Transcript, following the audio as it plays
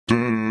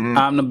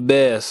I'm the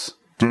best.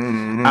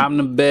 I'm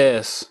the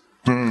best.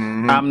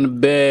 I'm the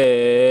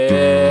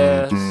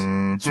best.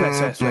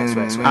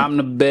 I'm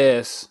the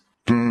best.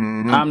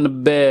 I'm the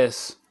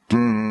best.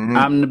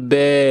 I'm the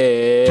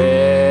best.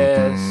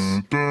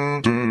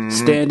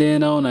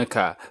 Standing on a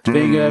car,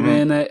 finger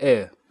in the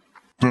air.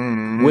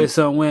 With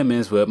some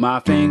women's with my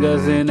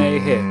fingers in their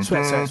hair.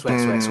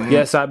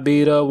 Yes, I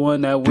be the one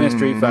that win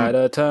Street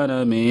Fighter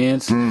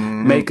tournaments.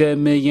 Make $1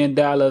 million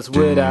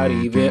without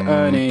even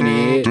earning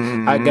it.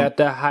 I got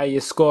the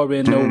highest score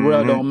in the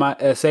world on my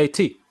SAT.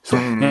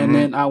 And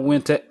then I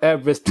went to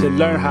Everest to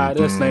learn how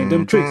to sling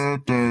them trees.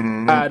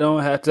 I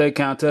don't have to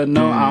count to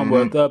know I'm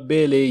worth $1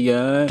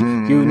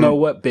 billion. You know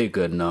what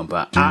bigger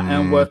number? I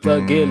am worth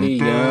 $1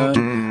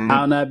 gillion.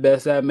 I'm the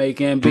best at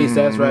making beats,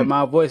 that's right,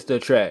 my voice the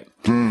track.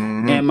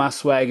 And my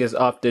swag is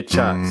off the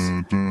charts,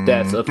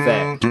 that's a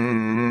fact.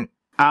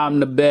 I'm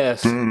the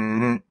best.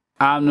 I'm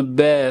the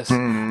best.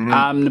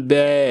 I'm the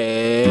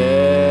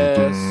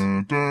best.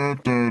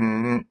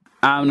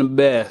 I'm the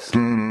best.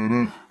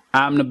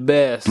 I'm the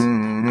best.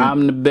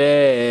 I'm the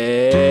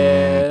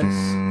best.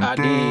 I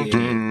did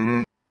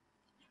it.